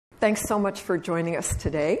Thanks so much for joining us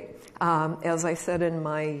today. As I said in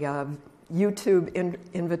my YouTube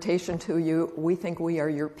invitation to you, we think we are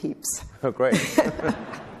your peeps. Oh, great.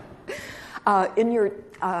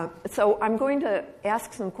 So I'm going to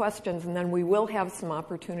ask some questions, and then we will have some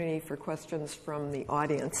opportunity for questions from the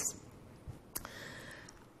audience.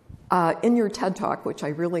 In your TED Talk, which I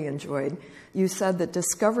really enjoyed, you said that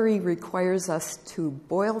discovery requires us to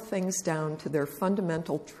boil things down to their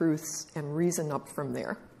fundamental truths and reason up from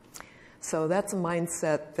there. So that's a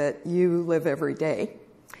mindset that you live every day.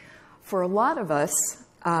 For a lot of us,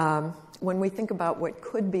 when we think about what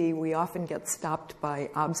could be, we often get stopped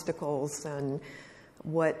by obstacles and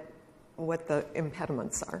what the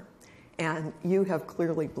impediments are. And you have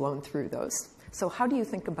clearly blown through those. So how do you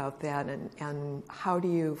think about that, and how do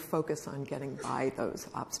you focus on getting by those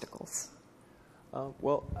obstacles?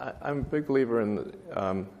 Well, I'm a big believer in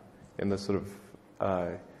the sort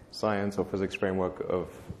of science or physics framework of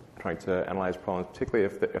trying to analyze problems, particularly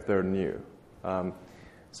if they're new.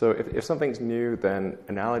 So if something's new, then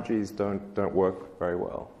analogies don't work very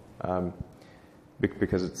well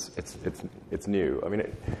because it's new. I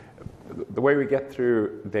mean, the way we get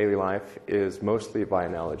through daily life is mostly by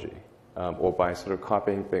analogy or by sort of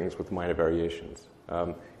copying things with minor variations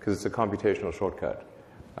because it's a computational shortcut.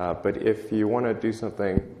 But if you want to do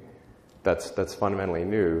something that's fundamentally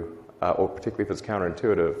new, or particularly if it's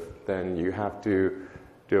counterintuitive, then you have to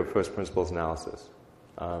do a first principles analysis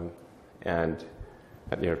and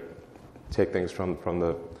take things from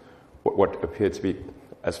what appear to be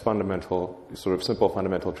as fundamental, sort of simple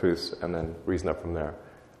fundamental truths, and then reason up from there.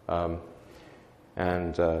 I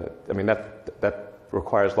mean that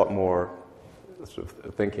requires a lot more sort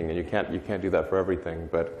of thinking, and you can't do that for everything.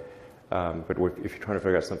 But if you're trying to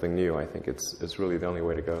figure out something new, I think it's really the only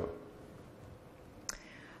way to go.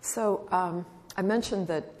 So I mentioned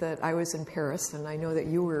that I was in Paris, and I know that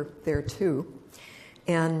you were there too.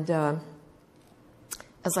 And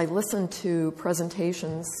as I listened to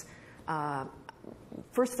presentations,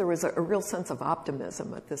 first there was a real sense of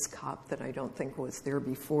optimism at this COP that I don't think was there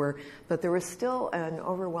before, but there was still an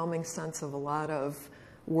overwhelming sense of a lot of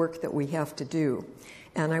work that we have to do.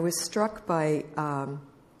 And I was struck by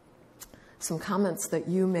some comments that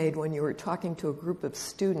you made when you were talking to a group of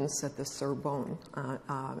students at the Sorbonne,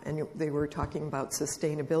 and they were talking about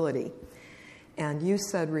sustainability. And you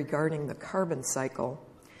said regarding the carbon cycle,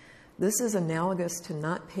 this is analogous to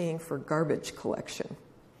not paying for garbage collection.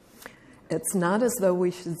 It's not as though we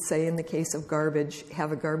should say, in the case of garbage,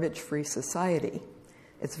 have a garbage-free society.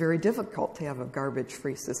 It's very difficult to have a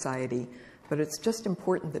garbage-free society, but it's just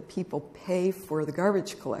important that people pay for the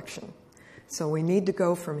garbage collection. So we need to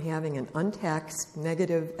go from having an untaxed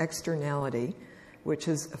negative externality, which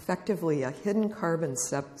is effectively a hidden carbon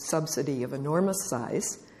subsidy of enormous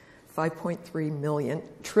size, 5.3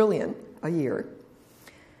 trillion a year,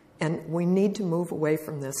 and we need to move away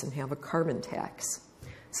from this and have a carbon tax.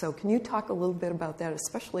 So can you talk a little bit about that,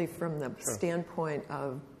 especially from the standpoint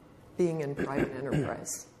of being in private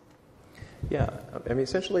enterprise? Yeah, I mean,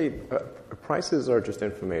 essentially, prices are just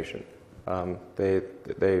information.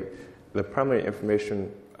 The primary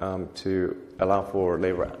information to allow for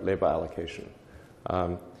labor allocation.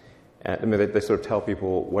 And I mean, they sort of tell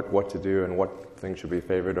people what to do and what thing should be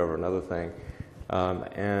favored over another thing.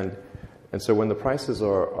 And so when the prices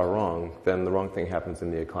are wrong, then the wrong thing happens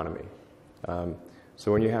in the economy.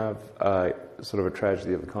 So when you have sort of a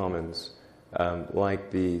tragedy of the commons,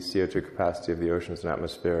 like the CO2 capacity of the oceans and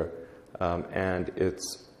atmosphere, and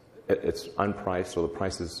it's unpriced, or the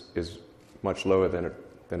price is much lower than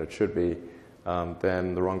it should be,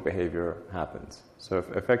 then the wrong behavior happens. So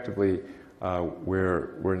effectively,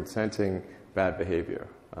 we're incenting bad behavior.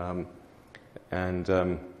 I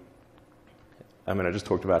mean, I just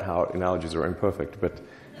talked about how analogies are imperfect, but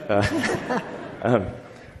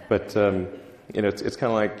it's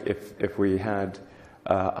kind of like if we had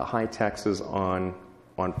high taxes on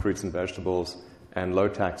fruits and vegetables and low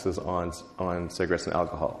taxes on cigarettes and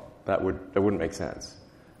alcohol. That wouldn't make sense.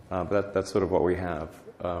 But that's sort of what we have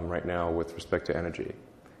right now with respect to energy,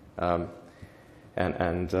 and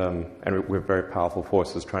we're very powerful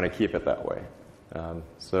forces trying to keep it that way.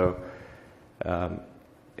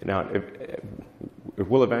 Now it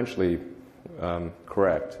will eventually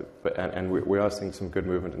correct, and we are seeing some good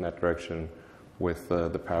movement in that direction with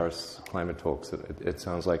the Paris climate talks. It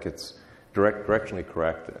sounds like it's directionally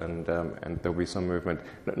correct, and there'll be some movement.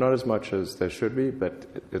 Not as much as there should be, but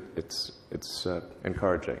it's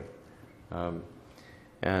encouraging. I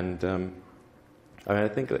mean, I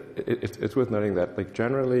think it's worth noting that, like,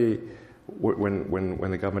 generally,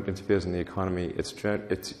 when the government interferes in the economy,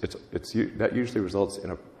 that usually results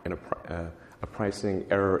in a pricing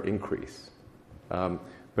error increase. But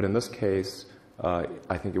in this case,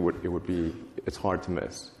 I think it's hard to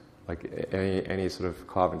miss. Like any sort of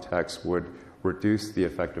carbon tax would reduce the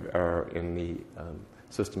effect of error in the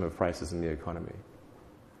system of prices in the economy.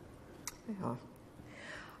 Yeah.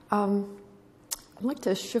 I'd like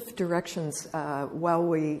to shift directions. While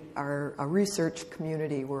we are a research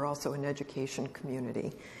community, we're also an education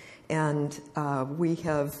community. And we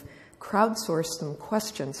have crowdsourced some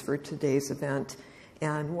questions for today's event,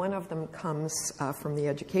 and one of them comes from the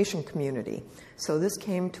education community. So this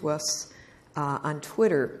came to us on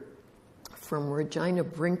Twitter from Regina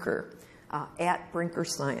Brinker, at Brinker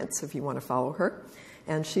Science, if you want to follow her.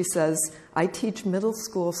 And she says, I teach middle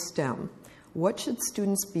school STEM. What should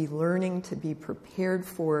students be learning to be prepared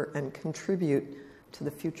for and contribute to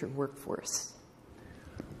the future workforce?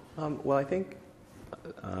 Well, I think,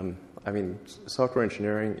 software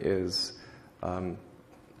engineering is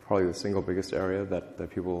probably the single biggest area that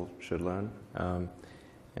people should learn.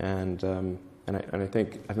 And I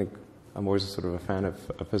think I'm always sort of a fan of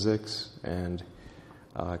physics and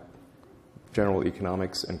general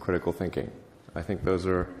economics and critical thinking. I think we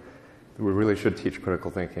really should teach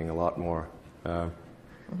critical thinking a lot more.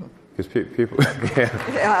 Because people,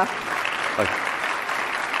 Yeah.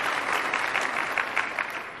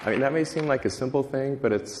 That may seem like a simple thing,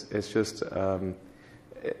 but it's just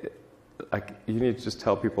like you need to just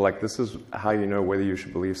tell people like this is how you know whether you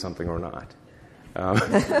should believe something or not.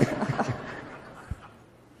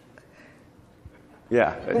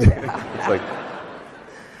 Yeah, it's like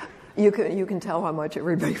you can tell how much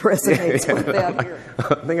everybody resonates with that here.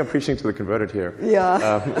 I think I'm preaching to the converted here.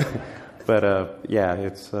 Yeah.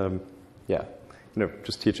 It's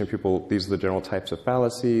just teaching people these are the general types of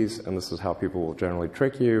fallacies, and this is how people will generally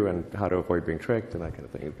trick you, and how to avoid being tricked, and that kind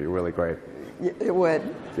of thing. It'd be really great. It would.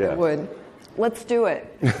 Yeah. It would. Let's do it.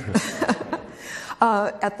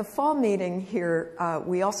 At the fall meeting here,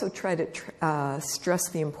 we also try to stress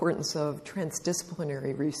the importance of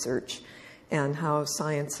transdisciplinary research and how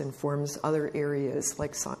science informs other areas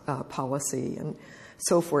like policy and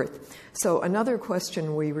so forth. So another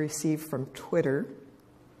question we received from Twitter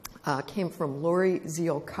came from Lori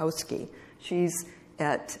Ziolkowski. She's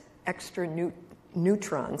at Extra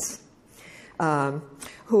Neutrons,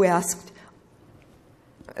 who asked,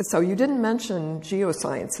 so you didn't mention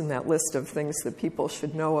geoscience in that list of things that people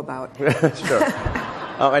should know about. Sure.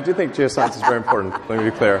 I do think geoscience is very important. Let me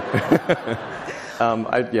be clear.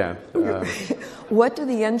 What do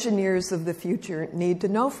the engineers of the future need to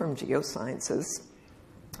know from geosciences,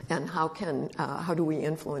 and how do we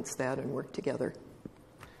influence that and work together?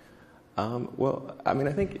 I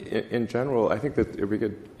think in general, I think that it would be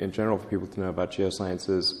good in general for people to know about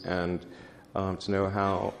geosciences and to know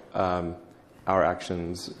how our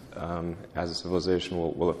actions as a civilization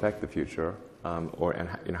will affect the future,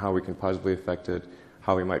 and how we can positively affect it,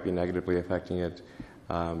 how we might be negatively affecting it.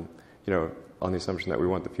 On the assumption that we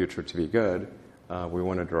want the future to be good, we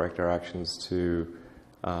want to direct our actions to,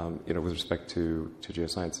 with respect to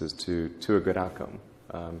geosciences, to a good outcome.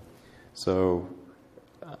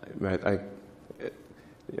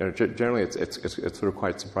 Generally, it's sort of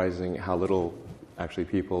quite surprising how little actually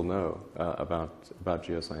people know about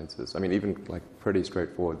geosciences. Even like pretty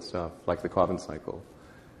straightforward stuff, like the carbon cycle.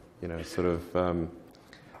 I've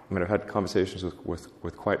had conversations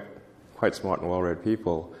with quite smart and well-read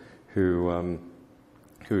people who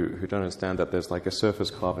don't understand that there's like a surface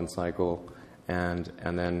carbon cycle,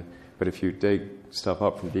 but if you dig stuff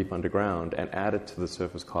up from deep underground and add it to the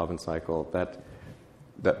surface carbon cycle, that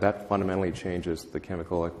fundamentally changes the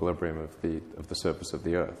chemical equilibrium of the surface of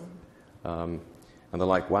the Earth. And they're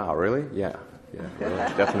like, wow, really? Yeah,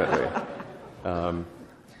 definitely.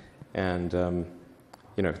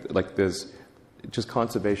 There's just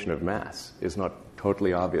conservation of mass is not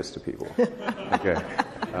totally obvious to people. Okay.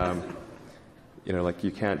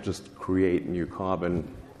 You can't just create new carbon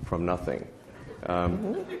from nothing.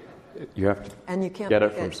 You have to and you can't get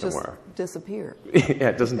it from somewhere. Just disappear. Yeah,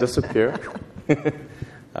 it doesn't disappear.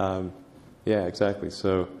 Yeah, exactly.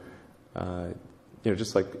 So,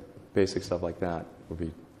 just like basic stuff like that would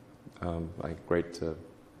be great to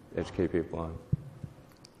educate people on.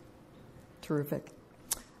 Terrific.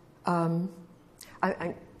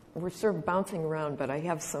 We're sort of bouncing around, but I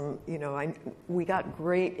have some, we got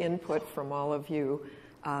great input from all of you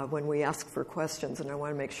when we ask for questions, and I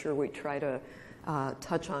want to make sure we try to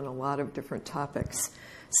touch on a lot of different topics.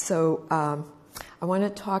 So I want to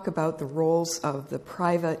talk about the roles of the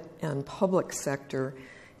private and public sector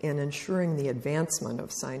in ensuring the advancement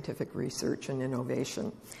of scientific research and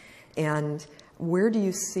innovation. And where do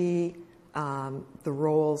you see the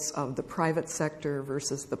roles of the private sector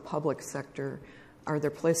versus the public sector? Are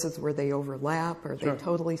there places where they overlap? Are they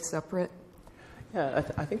totally separate? Yeah,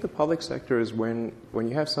 I think the public sector is when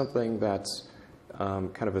you have something that's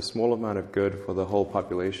kind of a small amount of good for the whole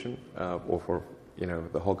population, or for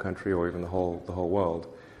the whole country, or even the whole world.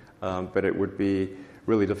 But it would be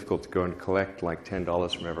really difficult to go and collect like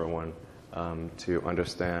 $10 from everyone to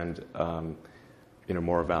understand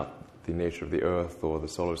more about the nature of the Earth or the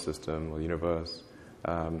solar system or the universe.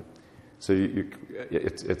 So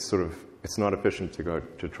it's not efficient to go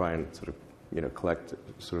to try and sort of collect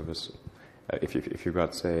sort of this. If you've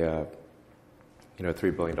got, say, a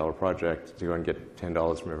 $3 billion project, to go and get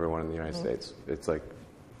 $10 from everyone in the United States, it's like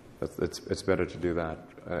it's better to do that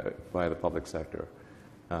via the public sector.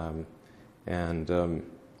 But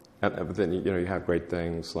then you have great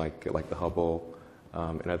things like the Hubble,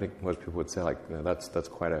 and I think most people would say that's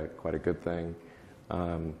quite a good thing,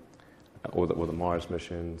 or the Mars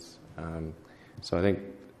missions. So I think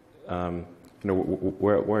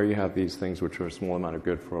where you have these things which are a small amount of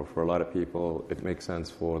good for a lot of people, it makes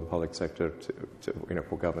sense for the public sector to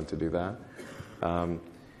for government to do that.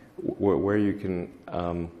 Where you can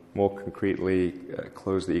more concretely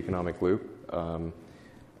close the economic loop,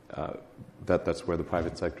 that's where the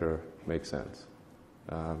private sector makes sense.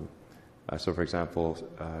 So, for example,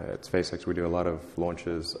 at SpaceX, we do a lot of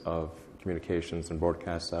launches of communications and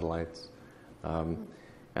broadcast satellites. And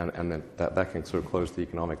then that can sort of close the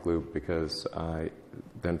economic loop, because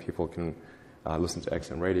then people can listen to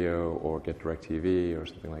XM radio or get DirecTV or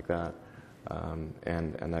something like that.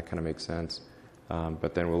 And that kind of makes sense.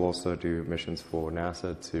 But then we'll also do missions for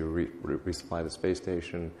NASA to resupply the space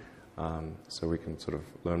station, so we can sort of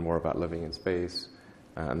learn more about living in space.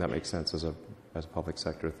 And that makes sense as a public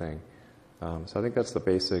sector thing. So I think that's the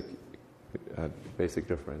basic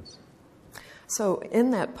difference. So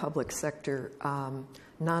in that public sector,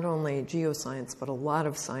 not only geoscience, but a lot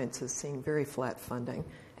of science is seeing very flat funding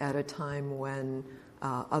at a time when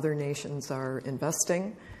other nations are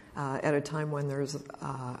investing, at a time when there's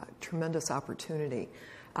tremendous opportunity.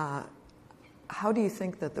 How do you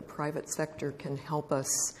think that the private sector can help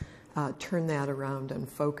us turn that around and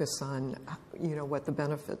focus on, what the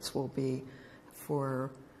benefits will be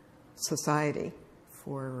for society,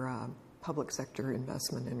 for public sector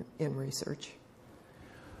investment in research?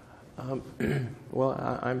 Well,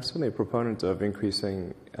 I'm certainly a proponent of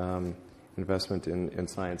increasing investment in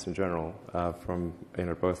science in general, from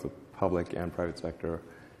both the public and private sector,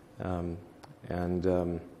 I'm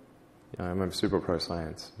super pro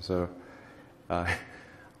science. So it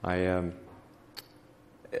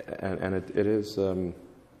is it's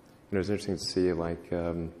interesting to see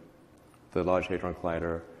the Large Hadron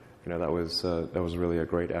Collider. That was really a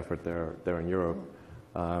great effort there in Europe.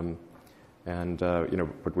 But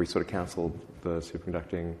we sort of canceled the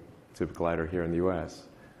superconducting super collider here in the U.S.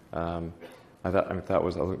 I thought that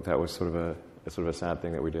was sort of a sad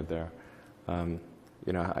thing that we did there. I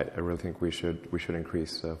really think we should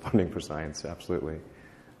increase funding for science, absolutely.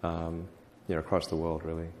 Across the world,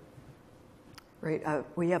 really. Right.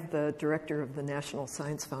 We have the director of the National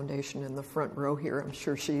Science Foundation in the front row here. I'm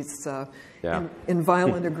sure she's in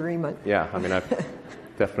violent agreement. Yeah, I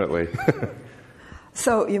definitely.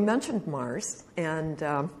 So you mentioned Mars, and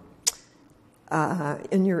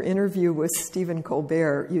in your interview with Stephen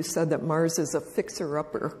Colbert, you said that Mars is a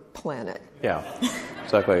fixer-upper planet. Yeah,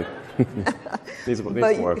 exactly. needs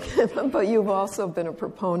work. But you've also been a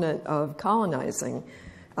proponent of colonizing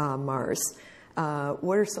Mars.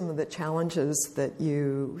 What are some of the challenges that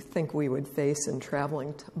you think we would face in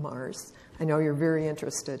traveling to Mars? I know you're very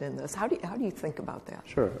interested in this. How do you think about that?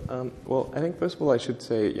 Sure. Well, I think first of all I should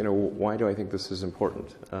say, why do I think this is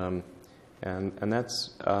important? And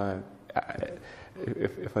that's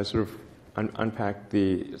if I sort of unpack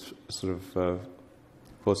the sort of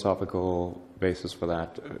philosophical basis for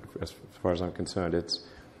that, as far as I'm concerned, it's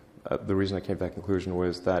the reason I came to that conclusion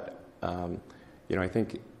was that I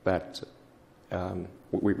think that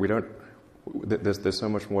we don't. There's so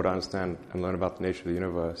much more to understand and learn about the nature of the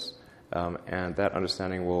universe. And that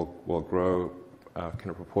understanding will grow kind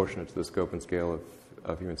of proportionate to the scope and scale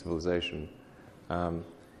of human civilization.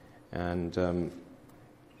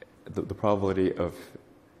 The probability of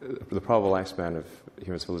the probable lifespan of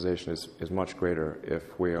human civilization is much greater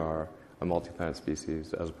if we are a multi-planet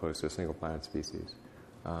species as opposed to a single-planet species.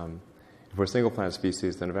 If we're a single-planet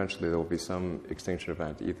species, then eventually there will be some extinction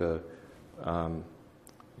event, either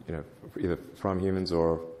from humans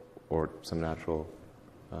or some natural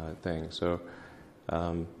thing. So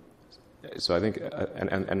I think,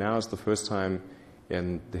 and now is the first time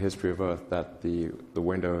in the history of Earth that the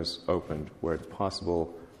window is opened, where it's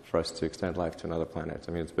possible for us to extend life to another planet.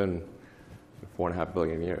 I mean, it's been 4.5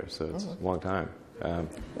 billion years, so it's a long time.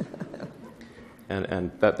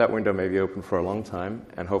 And that window may be open for a long time,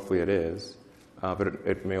 and hopefully it is, but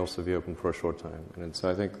it may also be open for a short time. And so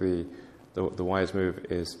I think the wise move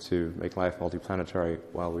is to make life multiplanetary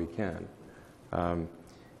while we can.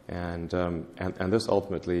 And this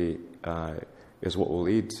ultimately is what will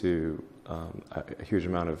lead to a huge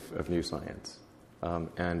amount of new science,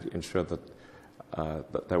 and ensure that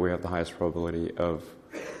we have the highest probability of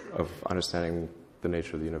understanding the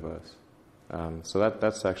nature of the universe. So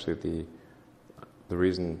that's actually the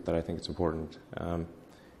reason that I think it's important.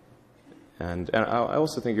 And I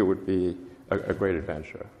also think it would be a great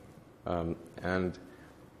adventure. And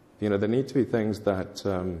there need to be things that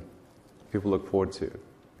people look forward to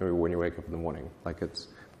when you wake up in the morning. Like it's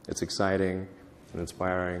exciting and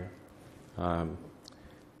inspiring,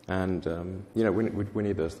 and we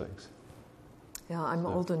need those things. Yeah, I'm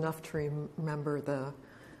old enough to remember the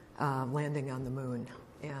landing on the moon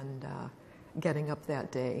and getting up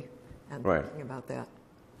that day and thinking about that,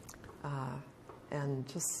 and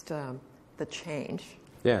just the change.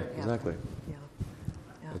 Yeah, exactly.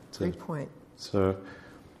 Yeah, great point. So,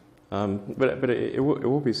 but it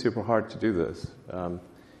will be super hard to do this,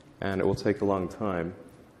 and it will take a long time,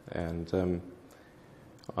 and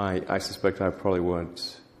I suspect I probably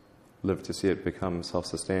won't live to see it become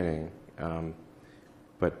self-sustaining.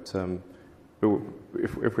 But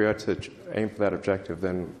if we are to aim for that objective,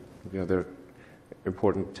 then there are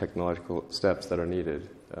important technological steps that are needed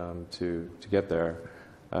to get there.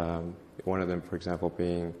 One of them, for example,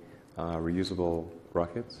 being reusable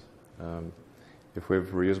rockets. If we have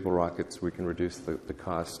reusable rockets, we can reduce the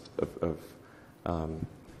cost of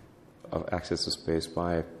access to space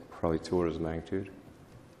by probably 2 orders of magnitude.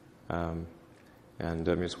 And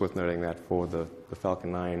it's worth noting that for the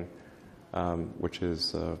Falcon 9, which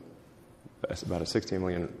is about a $16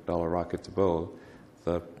 million rocket to build,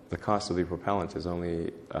 the cost of the propellant is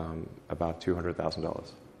only about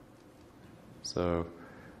 $200,000. So,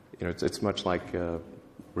 it's much like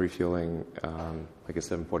refueling like a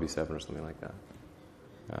 747 or something like that.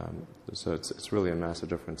 So it's really a massive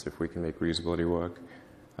difference if we can make reusability work.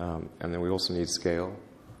 And then we also need scale.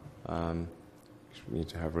 We need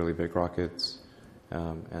to have really big rockets,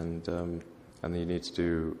 and then you need to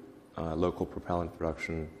do local propellant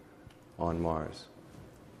production on Mars.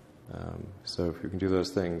 So if we can do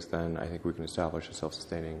those things, then I think we can establish a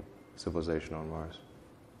self-sustaining civilization on Mars.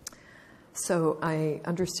 So I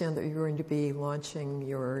understand that you're going to be launching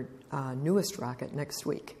your newest rocket next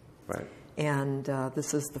week. Right. And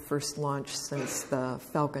this is the first launch since the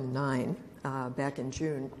Falcon 9 back in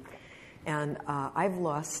June. And I've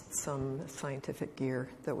lost some scientific gear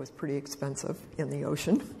that was pretty expensive in the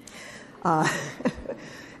ocean.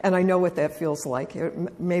 And I know what that feels like.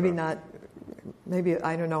 Maybe not, maybe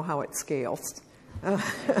I don't know how it scales.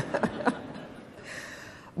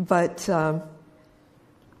 But,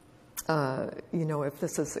 if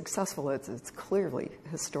this is successful, it's clearly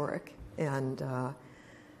historic. And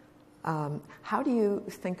how do you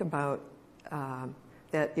think about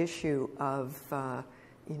that issue of,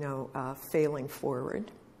 failing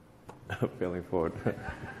forward? Failing forward.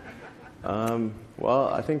 Well,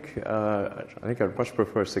 I think I'd much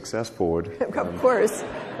prefer success forward. Of course.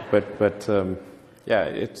 But yeah,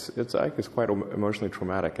 it's quite emotionally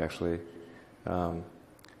traumatic actually,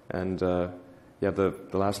 and yeah, the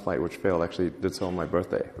last flight which failed actually did so on my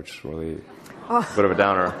birthday, which is really a bit of a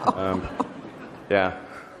downer. Yeah.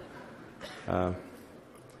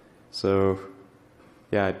 So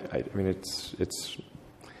yeah, I mean it's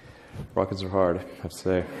rockets are hard, I have to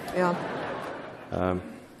say. Yeah.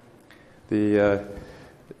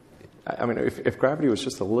 I mean, if gravity was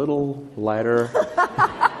just a little lighter,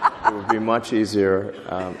 it would be much easier.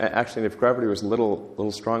 Actually, if gravity was a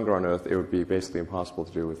little stronger on Earth, it would be basically impossible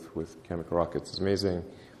to do with chemical rockets. It's amazing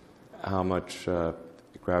how much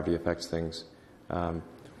gravity affects things. I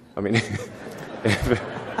mean,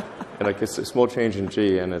 like it's a small change in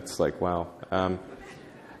G, and it's like, wow.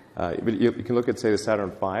 But you can look at, say, the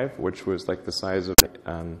Saturn V, which was like the size of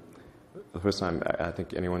the first time I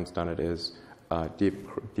think anyone's done it is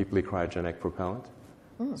deeply cryogenic propellant.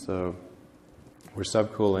 So we're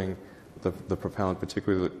subcooling the propellant,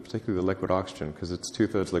 particularly the liquid oxygen, because it's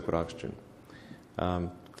 2/3 liquid oxygen,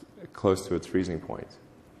 close to its freezing point,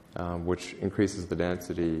 which increases the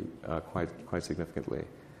density quite significantly.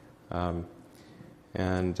 And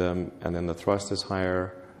then the thrust is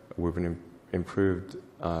higher. We've an improved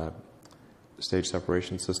stage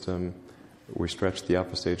separation system. We stretched the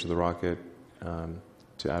upper stage of the rocket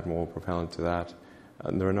to add more propellant to that.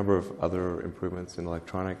 And there are a number of other improvements in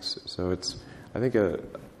electronics. So I think a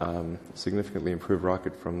significantly improved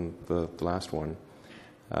rocket from the last one.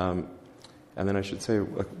 And then I should say,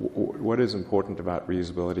 what is important about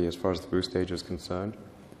reusability as far as the boost stage is concerned?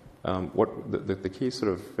 What the key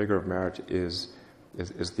sort of figure of merit is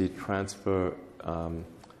the transfer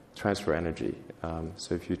energy.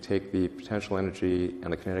 So if you take the potential energy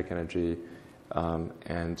and the kinetic energy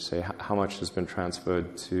and say how much has been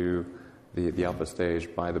transferred to the alpha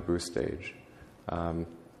stage by the boost stage, and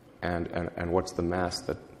what's the mass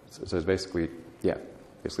that, so it's basically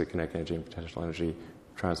kinetic energy and potential energy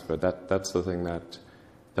transferred. That's the thing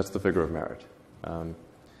that's the figure of merit.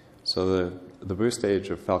 So the boost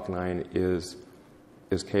stage of Falcon 9 is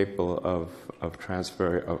capable of a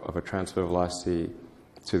transfer velocity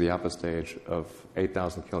to the alpha stage of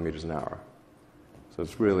 8,000 kilometers an hour. So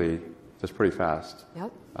that's pretty fast.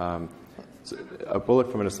 Yep. So a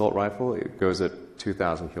bullet from an assault rifle, it goes at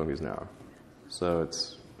 2,000 kilometers an hour. So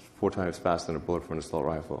it's 4 times faster than a bullet from an assault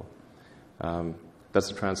rifle. That's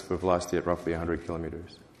a transfer velocity at roughly 100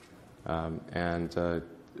 kilometers. And to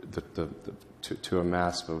a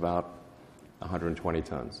mass of about 120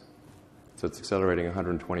 tons. So it's accelerating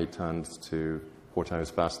 120 tons to 4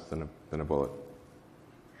 times faster than a bullet.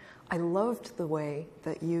 I loved the way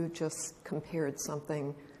that you just compared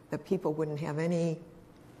something that people wouldn't have any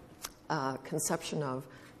conception of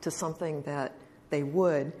to something that they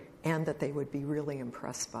would, and that they would be really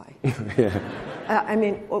impressed by. Yeah. I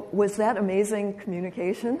mean, was that amazing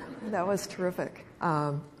communication? That was terrific.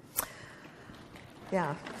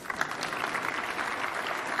 Yeah.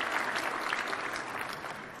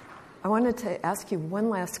 I wanted to ask you one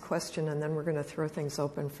last question, and then we're going to throw things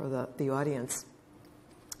open for the audience.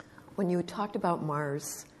 When you talked about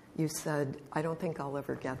Mars, you said, I don't think I'll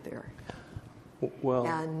ever get there. Well,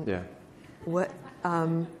 and yeah. What,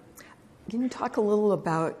 can you talk a little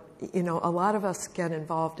about, a lot of us get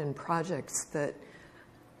involved in projects that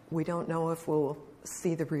we don't know if we'll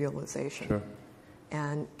see the realization. Sure.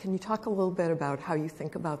 And can you talk a little bit about how you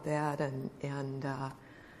think about that and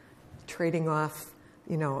trading off,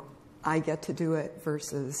 I get to do it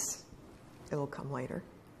versus it'll come later?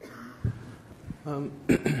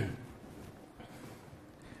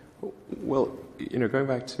 Well, going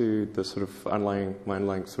back to the sort of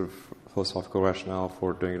underlying sort of philosophical rationale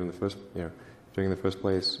for doing it in the first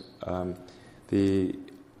place,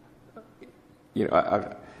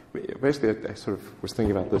 basically I sort of was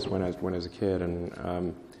thinking about this when I was a kid and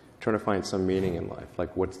trying to find some meaning in life,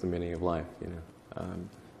 like what's the meaning of life,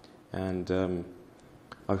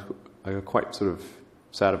 I got quite sort of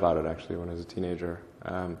sad about it actually when I was a teenager,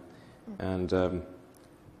 and then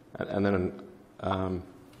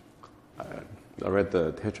I read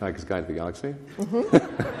the Hitchhiker's Guide to the Galaxy,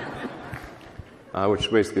 which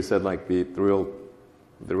basically said like basically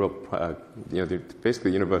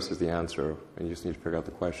the universe is the answer, and you just need to figure out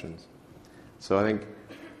the questions. So I think,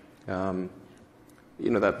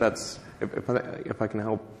 that's if I can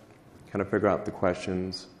help kind of figure out the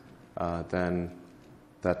questions, then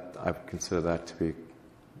that I consider that to be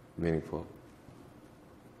meaningful.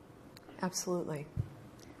 Absolutely,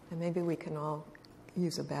 and maybe we can all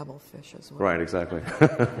use a babble fish as well. Right, exactly.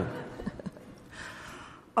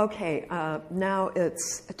 Okay, now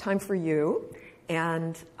it's time for you,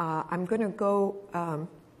 and I'm going to go,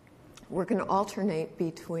 we're going to alternate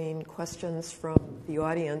between questions from the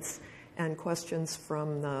audience and questions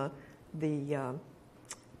from the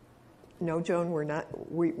no, Joan,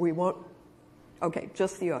 we won't, okay,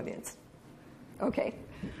 just the audience. Okay,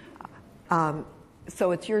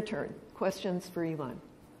 so it's your turn. Questions for Elon.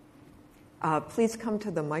 Please come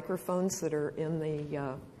to the microphones that are in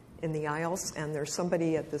the aisles, and there's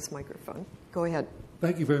somebody at this microphone. Go ahead.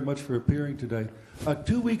 Thank you very much for appearing today.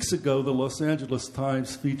 2 weeks ago, the Los Angeles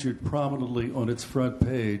Times featured prominently on its front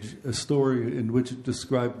page a story in which it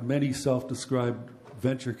described many self-described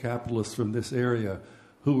venture capitalists from this area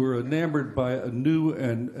who were enamored by a new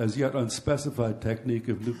and as yet unspecified technique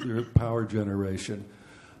of nuclear power generation.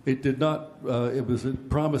 It did not, it was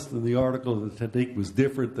promised in the article that the technique was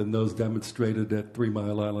different than those demonstrated at 3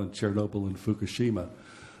 Mile Island, Chernobyl, and Fukushima.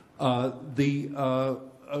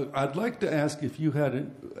 I'd like to ask if you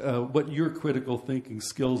had what your critical thinking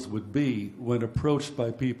skills would be when approached by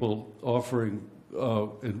people offering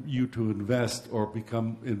you to invest or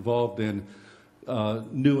become involved in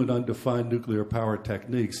new and undefined nuclear power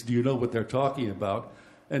techniques. Do you know what they're talking about?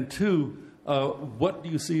 And two, what do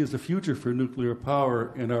you see as the future for nuclear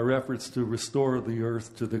power in our efforts to restore the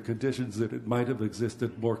Earth to the conditions that it might have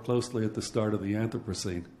existed more closely at the start of the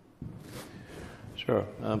Anthropocene? Sure.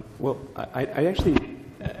 Well, I actually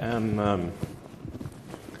am.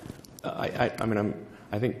 I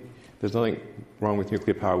think there's nothing wrong with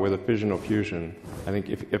nuclear power, whether fission or fusion. I think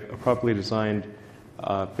if a properly designed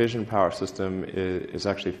fission power system is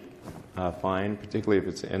actually fine, particularly if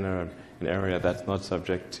it's in an area that's not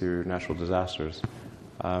subject to natural disasters.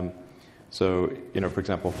 So, for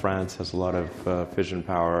example, France has a lot of fission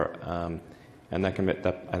power, and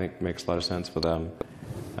that I think makes a lot of sense for them.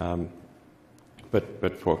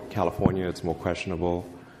 But for California, it's more questionable,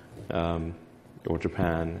 or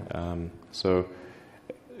Japan. So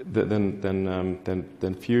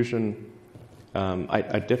then fusion.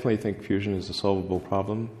 I definitely think fusion is a solvable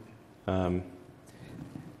problem.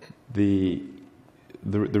 The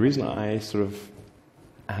reason I sort of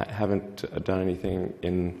haven't done anything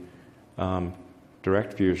in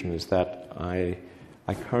direct fusion is that I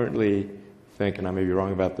currently think, and I may be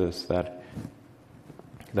wrong about this, that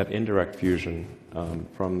indirect fusion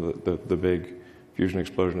from the big fusion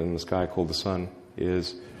explosion in the sky called the sun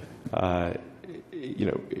is, and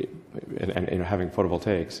having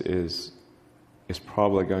photovoltaics is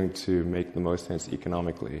probably going to make the most sense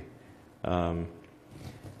economically. And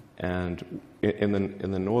in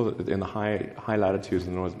the high latitudes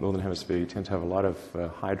in the northern hemisphere, you tend to have a lot of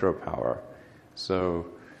hydropower, so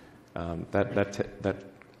that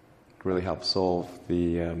really helps solve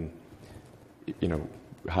the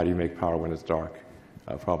how do you make power when it's dark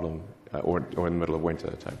problem, or in the middle of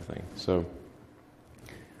winter type of thing. So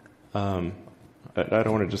I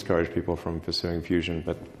don't want to discourage people from pursuing fusion,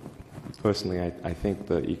 but personally I think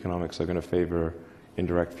the economics are going to favor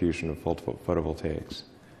indirect fusion of photovoltaics.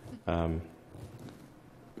 At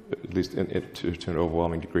least to an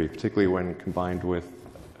overwhelming degree, particularly when combined with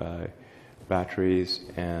batteries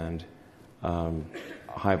and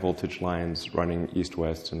high voltage lines running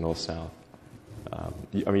east-west and north-south.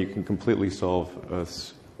 You can completely solve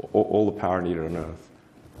Earth's, all the power needed on Earth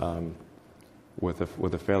with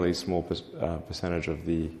a fairly small percentage of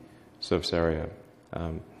the surface area.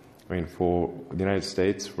 For the United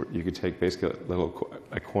States, you could take basically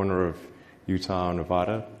a corner of Utah and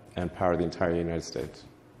Nevada and power the entire United States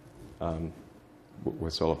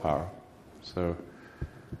with solar power. So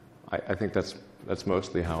I think that's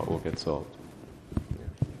mostly how it will get solved.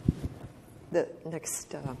 The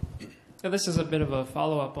next. This is a bit of a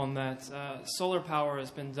follow-up on that. Solar power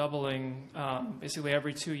has been doubling basically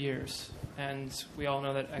every 2 years, and we all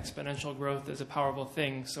know that exponential growth is a powerful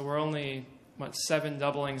thing. So we're only 7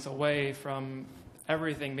 doublings away from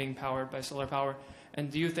everything being powered by solar power. And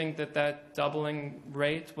do you think that doubling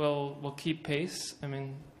rate will keep pace?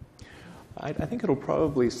 I think it'll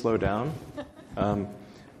probably slow down,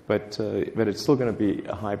 but it's still going to be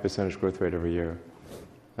a high percentage growth rate every year.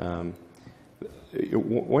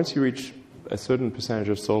 Once you reach a certain percentage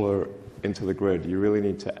of solar into the grid, you really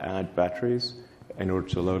need to add batteries in order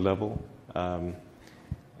to load level and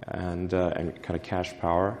kind of cache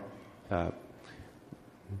power.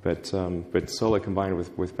 But solar combined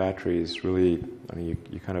with batteries really, you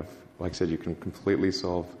kind of, like I said, you can completely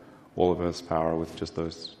solve all of Earth's power with just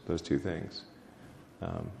those two things.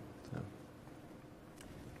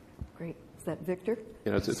 Great. Is that Victor?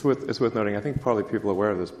 It's worth noting. I think probably people are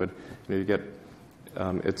aware of this, but you get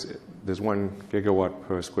there's 1 gigawatt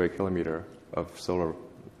per square kilometer of solar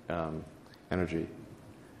energy,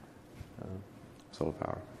 solar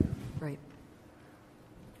power. Right.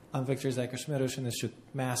 I'm Victor Zaker-Smith, and is a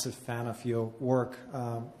massive fan of your work,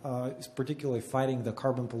 particularly fighting the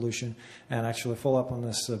carbon pollution. And actually, follow up on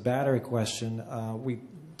this battery question. We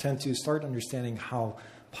tend to start understanding how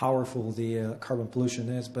powerful the carbon pollution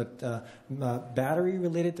is, but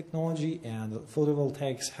battery-related technology and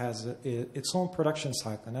photovoltaics has its own production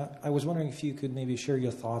cycle. And I was wondering if you could maybe share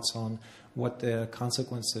your thoughts on what the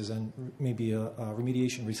consequences and maybe a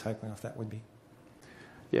remediation recycling of that would be.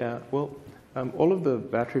 Yeah, well, all of the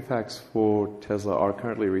battery packs for Tesla are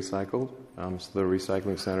currently recycled. So there are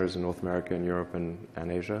recycling centers in North America and Europe and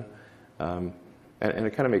Asia. And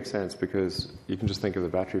it kind of makes sense because you can just think of the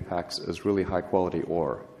battery packs as really high-quality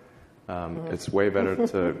ore. It's way better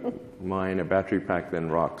to mine a battery pack than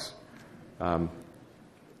rocks.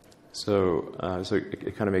 So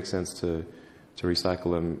it kind of makes sense to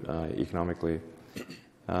recycle them economically.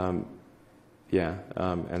 And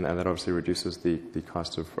that obviously reduces the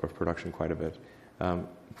cost of production quite a bit.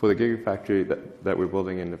 For the Gigafactory that we're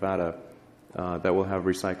building in Nevada, that will have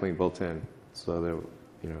recycling built in, so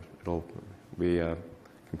it'll be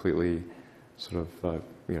completely sort of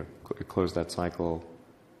close that cycle,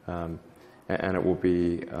 and it will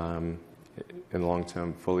be in the long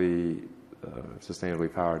term fully sustainably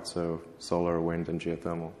powered, so solar, wind, and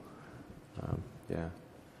geothermal.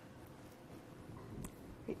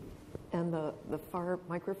 And the far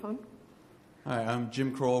microphone. Hi, I'm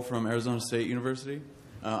Jim Kroll from Arizona State University.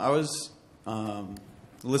 I was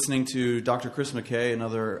listening to Dr. Chris McKay,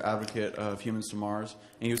 another advocate of Humans to Mars,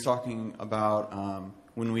 and he was talking about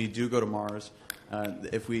when we do go to Mars,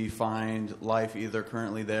 if we find life either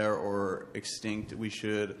currently there or extinct, we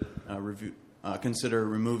should consider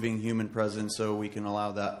removing human presence so we can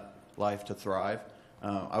allow that life to thrive.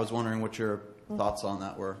 I was wondering what your thoughts on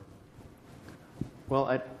that were. Well,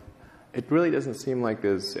 it really doesn't seem like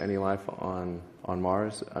there's any life on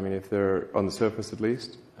Mars. I mean, if they're on the surface at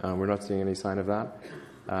least, we're not seeing any sign of that.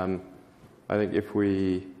 I think if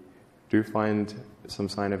we do find some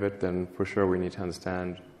sign of it, then for sure we need to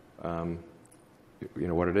understand,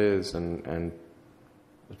 what it is, and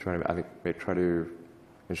try to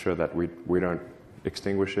ensure that we don't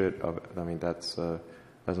extinguish it. I mean, that's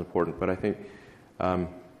important. But I think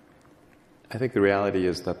the reality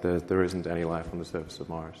is that there isn't any life on the surface of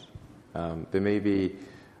Mars. There may be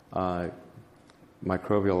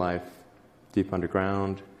microbial life deep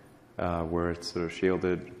underground, where it's sort of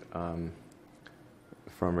shielded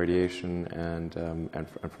from radiation and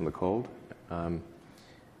from the cold.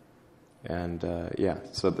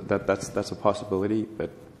 So that's a possibility.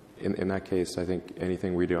 But in that case, I think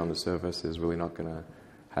anything we do on the surface is really not going to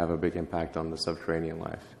have a big impact on the subterranean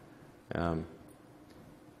life. Okay.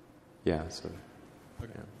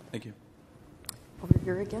 Thank you. Over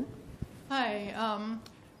here again. Hi.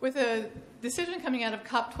 With a decision coming out of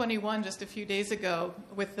COP21 just a few days ago,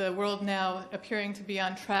 with the world now appearing to be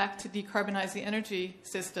on track to decarbonize the energy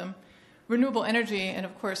system, renewable energy and,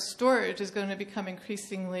 of course, storage is going to become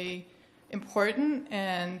increasingly important,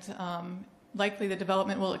 and likely the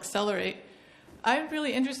development will accelerate. I'm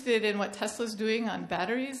really interested in what Tesla's doing on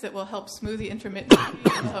batteries that will help smooth the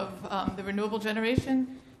intermittency of the renewable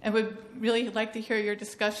generation, and would really like to hear your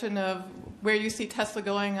discussion of where you see Tesla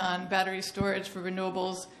going on battery storage for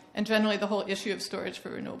renewables and generally the whole issue of storage for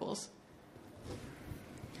renewables.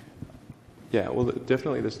 Yeah, well,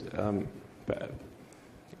 definitely this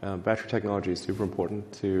battery technology is super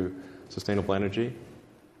important to sustainable energy.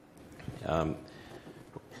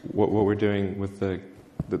 What we're doing with the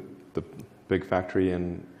big factory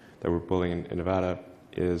that we're building in Nevada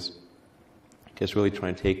is just really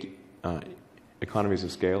trying to take economies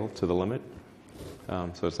of scale to the limit.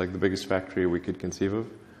 So it's like the biggest factory we could conceive of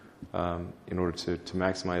in order to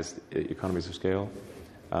maximize economies of scale.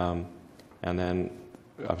 And then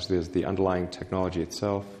obviously there's the underlying technology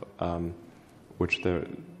itself, which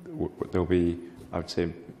there'll be, I would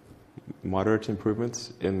say, moderate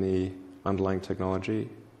improvements in the underlying technology.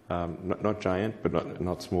 Not giant, but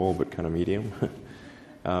not small, but kind of medium.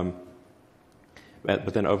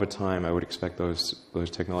 But then over time, I would expect those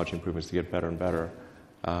technology improvements to get better and better.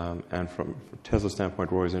 And from Tesla's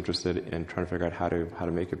standpoint, we're always interested in trying to figure out how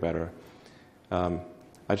to make it better.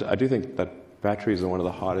 I do think that batteries are one of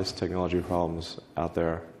the hardest technology problems out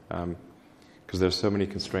there, because there's so many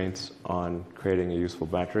constraints on creating a useful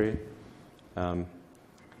battery.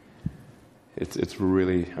 It's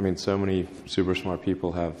really, I mean, so many super smart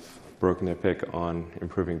people have broken their pick on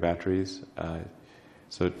improving batteries.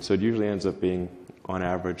 So it usually ends up being, on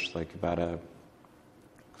average, like about a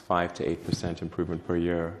 5 to 8% improvement per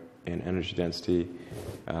year in energy density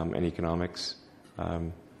and economics.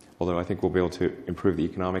 Although I think we'll be able to improve the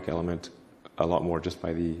economic element a lot more just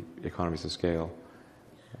by the economies of scale.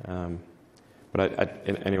 But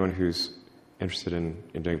anyone who's interested in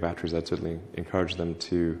doing batteries, I'd certainly encourage them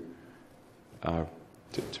to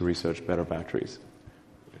research better batteries.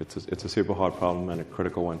 It's a super hard problem and a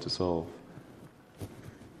critical one to solve.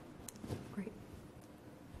 Great.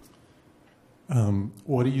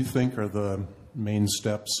 What do you think are the main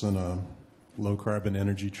steps in a low-carbon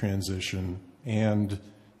energy transition? And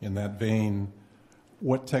in that vein,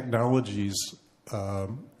 what technologies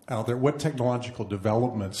out there, what technological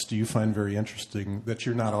developments do you find very interesting that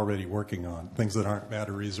you're not already working on? Things that aren't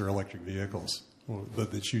batteries or electric vehicles,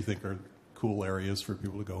 but that you think are cool areas for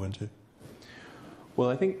people to go into? Well,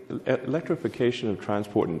 I think electrification of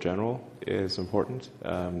transport in general is important.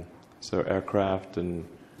 So aircraft and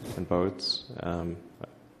boats,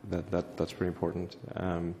 that's pretty important.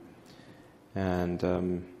 And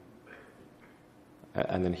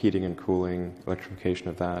then heating and cooling, electrification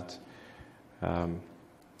of that.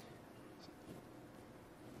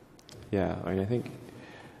 Yeah, I mean, I think,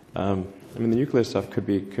 the nuclear stuff could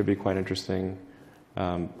be quite interesting,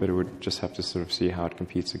 but it would just have to sort of see how it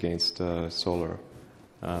competes against solar.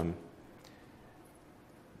 But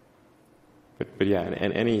yeah,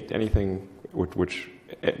 and anything which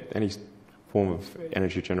any form of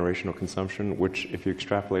energy generation or consumption, which if you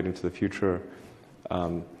extrapolate into the future,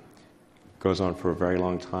 goes on for a very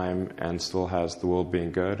long time and still has the world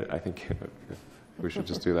being good, I think we should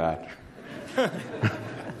just do that.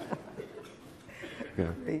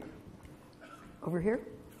 Yeah. Great. Over here.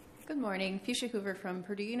 Good morning. Fuchsia Hoover from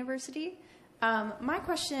Purdue University. My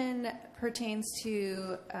question pertains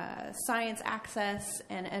to science access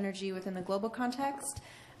and energy within the global context.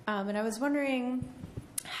 And I was wondering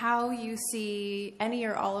how you see any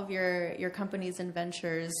or all of your companies and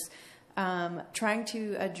ventures trying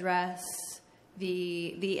to address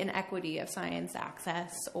the inequity of science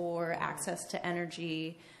access or access to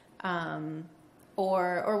energy,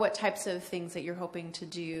 or what types of things that you're hoping to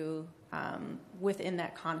do within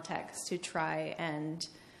that context to try and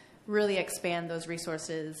really expand those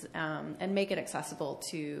resources and make it accessible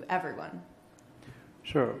to everyone.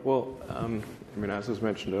 Sure. Well, I mean, as was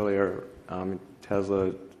mentioned earlier,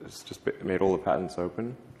 Tesla has just made all the patents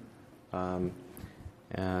open, and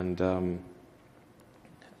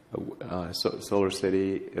Solar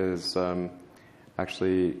City is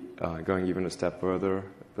actually going even a step further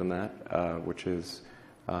than that, which is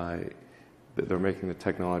they're making the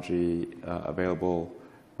technology available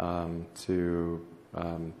to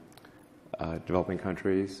developing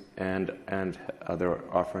countries, and they're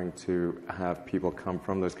offering to have people come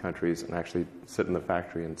from those countries and actually sit in the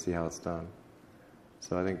factory and see how it's done.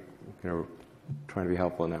 So I think we're trying to be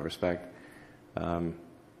helpful in that respect. But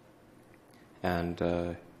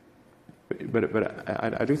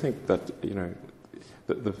I do think that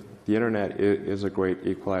the internet is a great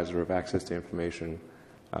equalizer of access to information.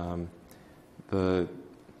 This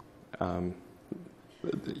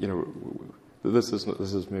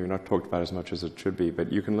is maybe not talked about as much as it should be,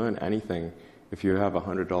 but you can learn anything if you have a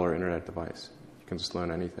 $100 internet device. You can just learn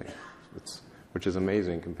anything, which is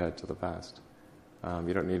amazing compared to the past.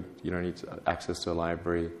 You don't need access to a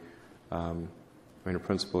library. I mean, in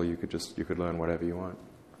principle, you could learn whatever you want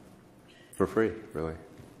for free, really.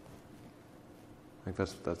 I think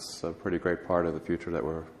that's a pretty great part of the future that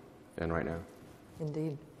we're in right now.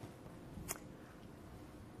 Indeed.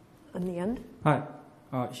 In the end? Hi.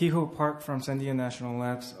 Hee-Ho Park from Sandia National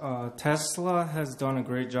Labs. Tesla has done a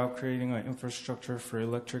great job creating an infrastructure for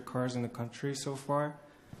electric cars in the country so far,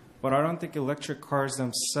 but I don't think electric cars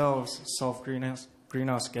themselves solve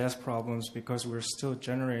greenhouse gas problems because we're still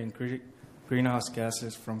generating greenhouse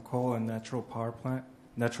gases from coal and natural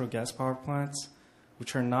gas power plants,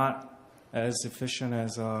 which are not as efficient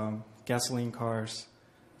as gasoline cars.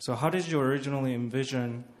 So how did you originally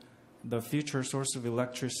envision the future source of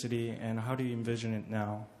electricity, and how do you envision it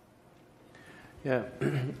now? Yeah,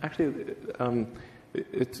 actually,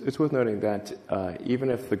 it's worth noting that even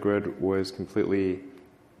if the grid was completely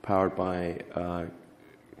powered by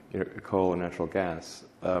coal and natural gas,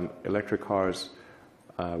 electric cars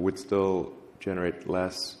would still generate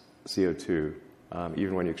less CO2,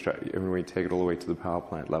 even when you take it all the way to the power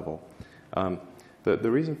plant level. The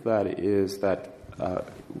reason for that is that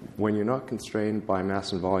when you're not constrained by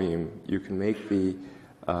mass and volume, you can make the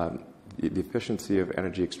efficiency of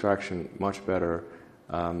energy extraction much better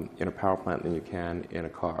in a power plant than you can in a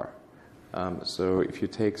car. So if you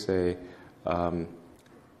take, say,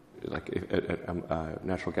 like a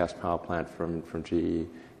natural gas power plant from GE,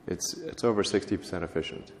 it's over 60%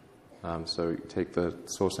 efficient. So you take the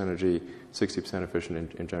source energy, 60%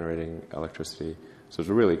 efficient in generating electricity. So it's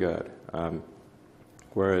really good.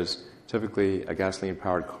 Whereas typically a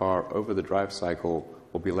gasoline-powered car over the drive cycle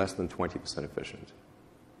will be less than 20% efficient.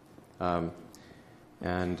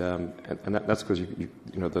 And that's because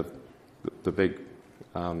the big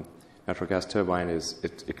natural gas turbine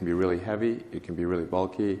it can be really heavy, it can be really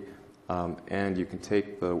bulky, and you can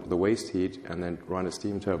take the waste heat and then run a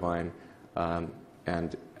steam turbine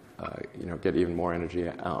and get even more energy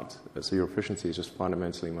out. So your efficiency is just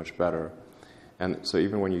fundamentally much better. And so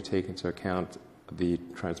even when you take into account the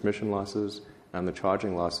transmission losses and the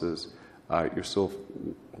charging losses, you're still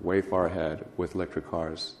way far ahead with electric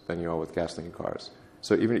cars than you are with gasoline cars.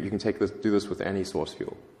 So even you can do this with any source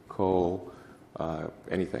fuel, coal,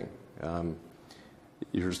 anything.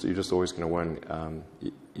 You're just always going to win,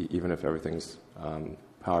 even if everything's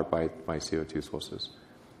powered by CO2 sources.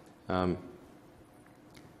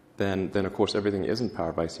 Then of course everything isn't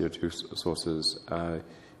powered by CO2 sources.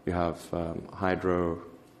 You have hydro,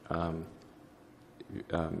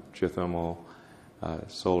 geothermal,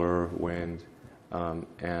 solar, wind,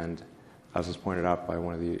 and as was pointed out by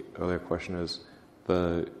one of the earlier questioners,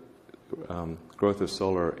 the growth of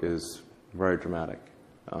solar is very dramatic.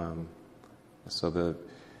 So the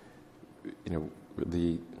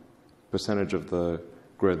percentage of the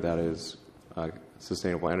grid that is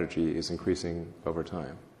sustainable energy is increasing over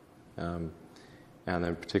time, and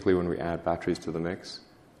then particularly when we add batteries to the mix,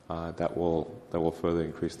 that will further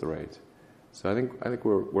increase the rate. So I think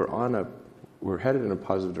we're headed in a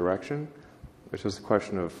positive direction, It's just a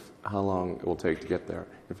question of how long it will take to get there.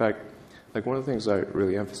 In fact, like one of the things I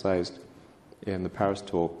really emphasized in the Paris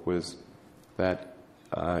talk was that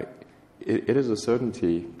it is a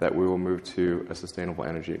certainty that we will move to a sustainable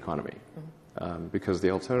energy economy, because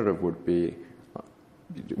the alternative would be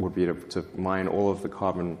to mine all of the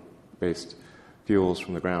carbon-based fuels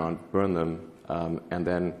from the ground, burn them, and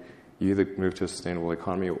then you either move to a sustainable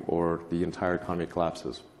economy or the entire economy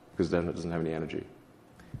collapses because then it doesn't have any energy.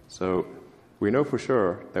 So we know for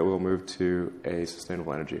sure that we'll move to a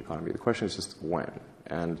sustainable energy economy. The question is just when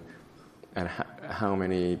and how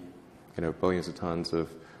many billions of tons of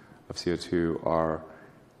CO2 are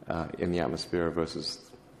in the atmosphere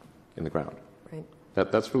versus in the ground. Right.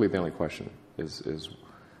 That's really the only question. Is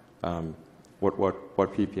what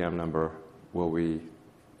ppm number will we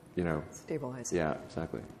stabilize? Yeah,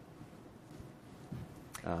 exactly.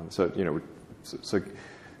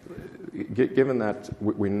 Given that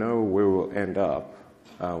we know where we'll end up,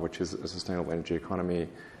 which is a sustainable energy economy,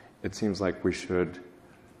 it seems like we should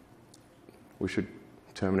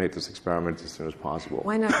terminate this experiment as soon as possible.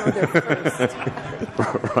 Why not go there first?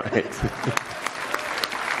 Right.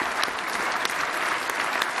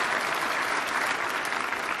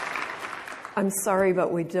 I'm sorry,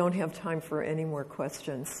 but we don't have time for any more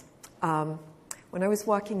questions. When I was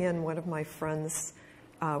walking in, one of my friends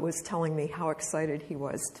was telling me how excited he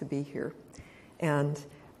was to be here. And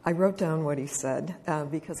I wrote down what he said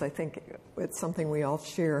because I think it's something we all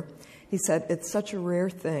share. He said, "It's such a rare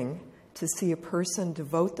thing to see a person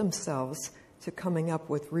devote themselves to coming up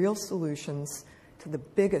with real solutions to the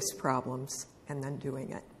biggest problems and then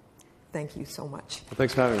doing it." Thank you so much. Well,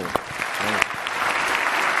 thanks for having me. All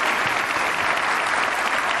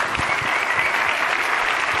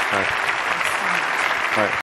right.